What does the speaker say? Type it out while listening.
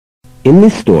In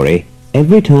this story,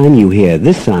 every time you hear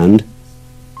this sound,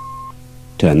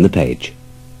 turn the page.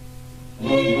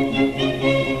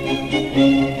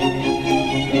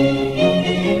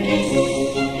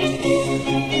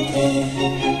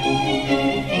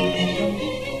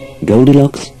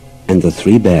 Goldilocks and the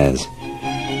Three Bears.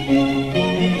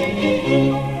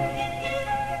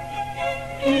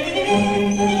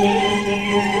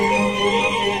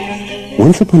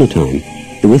 Once upon a time,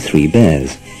 there were 3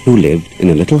 bears who lived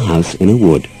in a little house in a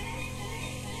wood.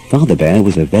 Father Bear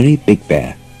was a very big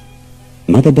bear.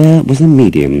 Mother Bear was a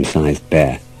medium-sized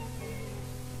bear.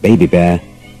 Baby Bear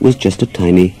was just a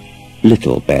tiny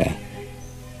little bear.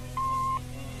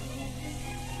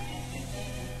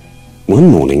 One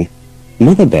morning,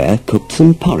 Mother Bear cooked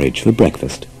some porridge for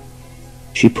breakfast.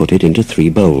 She put it into 3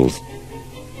 bowls.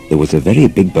 There was a very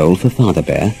big bowl for Father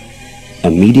Bear, a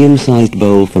medium-sized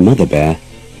bowl for Mother Bear,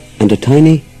 and a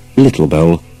tiny little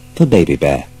bowl for Baby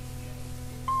Bear.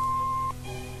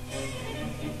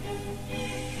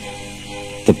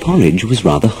 The porridge was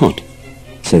rather hot,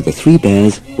 so the 3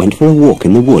 bears went for a walk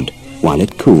in the wood while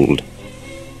it cooled.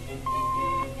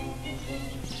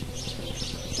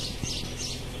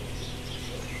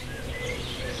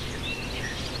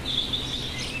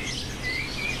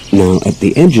 Now at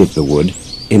the edge of the wood,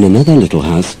 in another little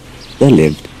house, there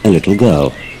lived a little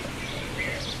girl.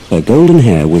 Her golden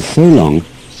hair was so long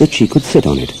that she could sit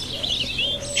on it.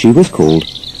 She was called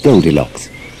Goldilocks.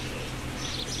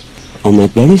 On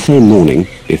that very same morning,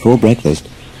 before breakfast,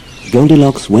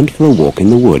 Goldilocks went for a walk in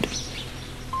the wood.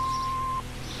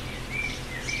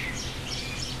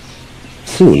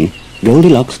 Soon,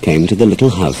 Goldilocks came to the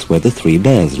little house where the 3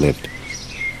 bears lived.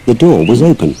 The door was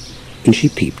open, and she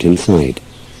peeped inside.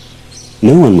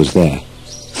 No one was there,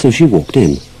 so she walked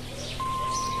in.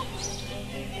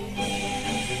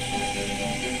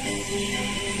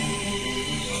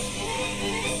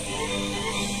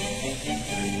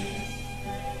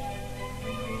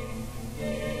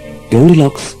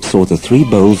 Goldilocks saw the 3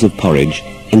 bowls of porridge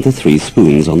and the 3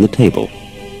 spoons on the table.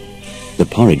 The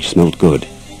porridge smelt good,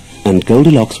 and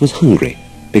Goldilocks was hungry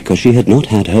because she had not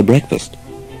had her breakfast.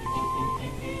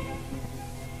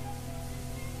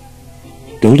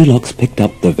 Goldilocks picked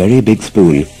up the very big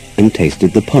spoon and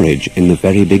tasted the porridge in the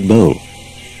very big bowl.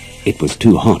 It was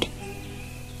too hot.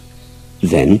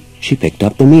 Then she picked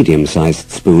up the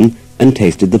medium-sized spoon and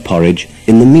tasted the porridge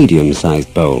in the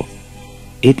medium-sized bowl.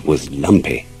 It was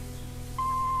lumpy.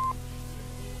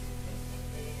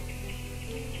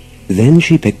 Then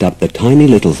she picked up the tiny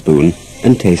little spoon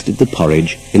and tasted the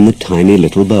porridge in the tiny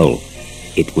little bowl.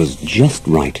 It was just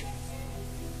right.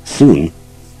 Soon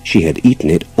she had eaten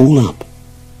it all up.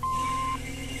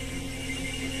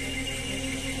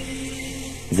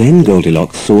 Then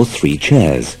Goldilocks saw 3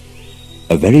 chairs,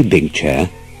 a very big chair,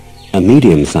 a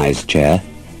medium-sized chair,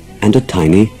 and a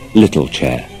tiny little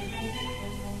chair.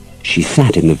 She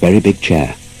sat in the very big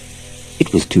chair.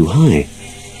 It was too high.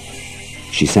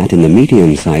 She sat in the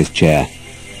medium-sized chair.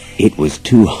 It was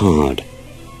too hard.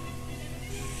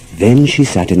 Then she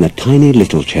sat in the tiny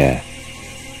little chair.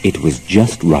 It was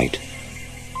just right.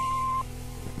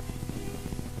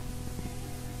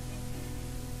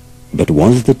 But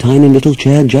was the tiny little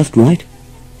chair just right?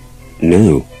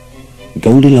 No.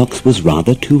 Goldilocks was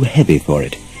rather too heavy for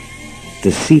it.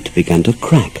 The seat began to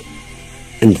crack,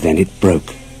 and then it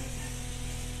broke.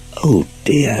 Oh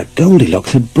dear,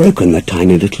 Goldilocks had broken the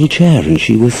tiny little chair, and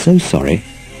she was so sorry.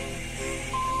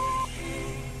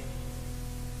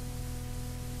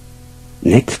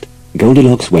 Next,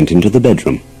 Goldilocks went into the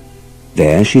bedroom.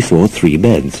 There she saw 3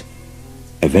 beds.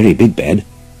 A very big bed,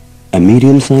 a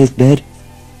medium-sized bed,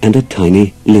 and a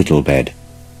tiny little bed.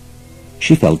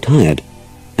 She felt tired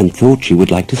and thought she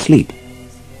would like to sleep.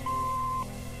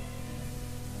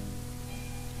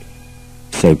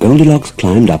 So Goldilocks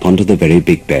climbed up onto the very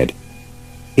big bed.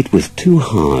 It was too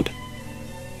hard.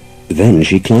 Then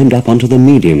she climbed up onto the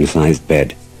medium-sized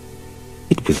bed.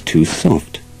 It was too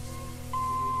soft.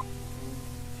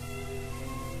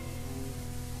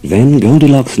 Then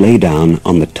Goldilocks lay down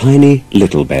on the tiny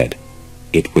little bed.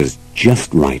 It was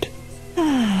just right.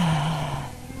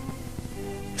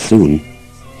 Soon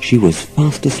she was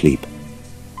fast asleep.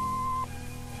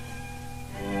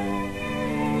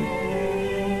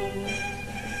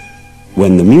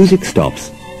 When the music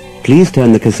stops, please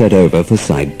turn the cassette over for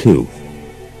side 2.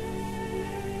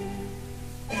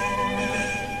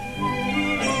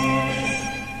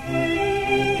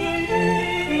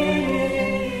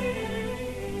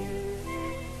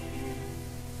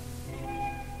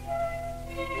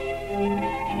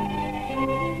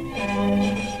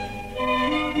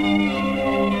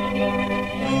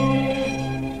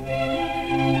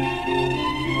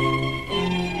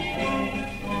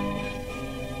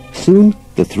 Soon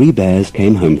the three bears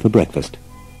came home for breakfast.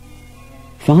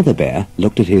 Father Bear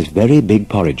looked at his very big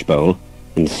porridge bowl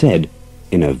and said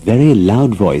in a very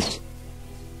loud voice,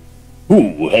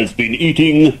 "Who has been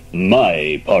eating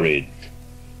my porridge?"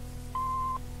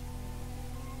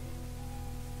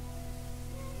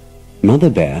 Mother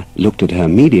Bear looked at her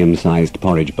medium-sized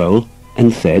porridge bowl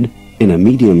and said in a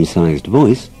medium-sized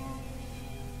voice,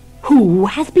 "Who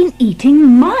has been eating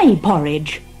my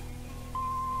porridge?"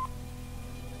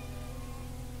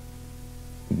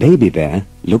 Baby Bear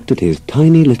looked at his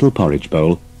tiny little porridge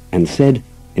bowl and said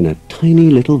in a tiny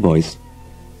little voice,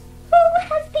 "Who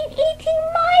has been eating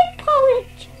my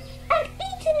porridge and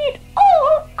eaten it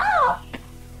all up?"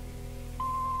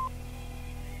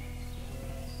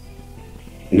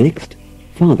 Next,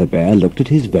 Father Bear looked at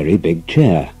his very big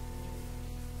chair.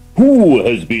 "Who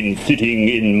has been sitting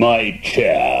in my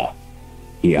chair?"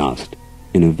 he asked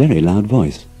in a very loud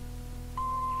voice.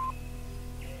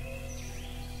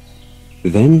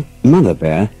 Then Mother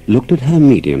Bear looked at her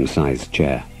medium-sized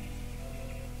chair.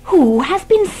 "Who has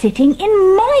been sitting in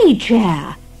my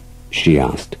chair?" she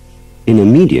asked in a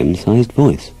medium-sized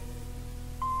voice.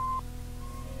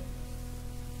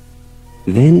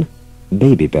 Then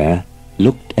Baby Bear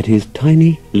looked at his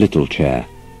tiny little chair.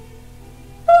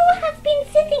 "Who has been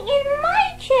sitting in my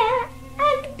chair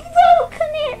and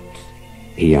broken it?"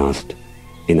 he asked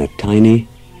in a tiny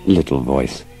little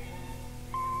voice.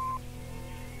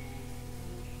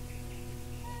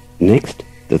 Next,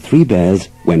 the three bears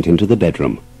went into the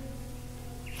bedroom.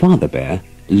 Father Bear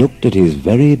looked at his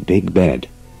very big bed.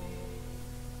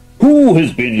 "Who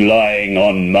has been lying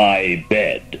on my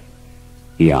bed?"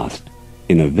 he asked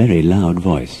in a very loud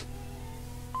voice.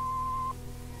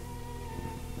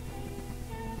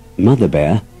 Mother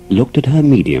Bear looked at her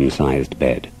medium-sized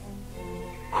bed.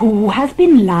 "Who has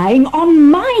been lying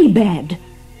on my bed?"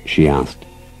 she asked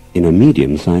in a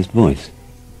medium-sized voice.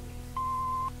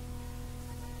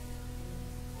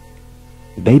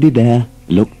 Baby Bear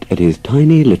looked at his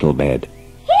tiny little bed.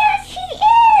 "Here she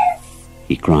is!"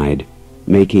 he cried,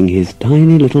 making his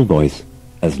tiny little voice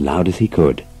as loud as he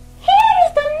could. "Here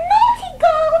is the naughty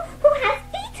girl who has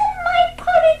eaten my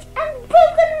porridge and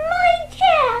broken my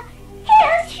chair!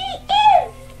 Here she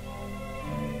is!"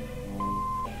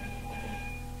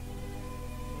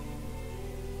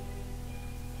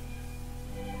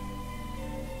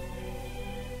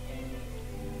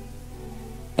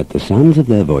 At the sounds of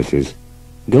their voices,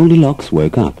 Goldilocks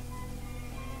woke up.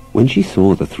 When she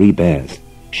saw the three bears,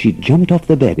 she jumped off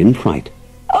the bed in fright.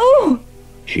 "Oh!"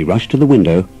 She rushed to the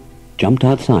window, jumped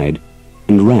outside,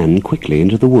 and ran quickly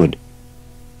into the wood.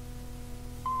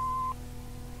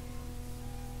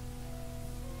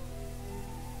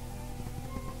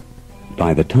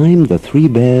 By the time the three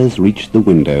bears reached the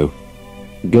window,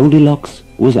 Goldilocks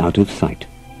was out of sight.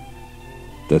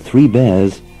 The three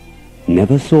bears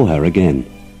never saw her again.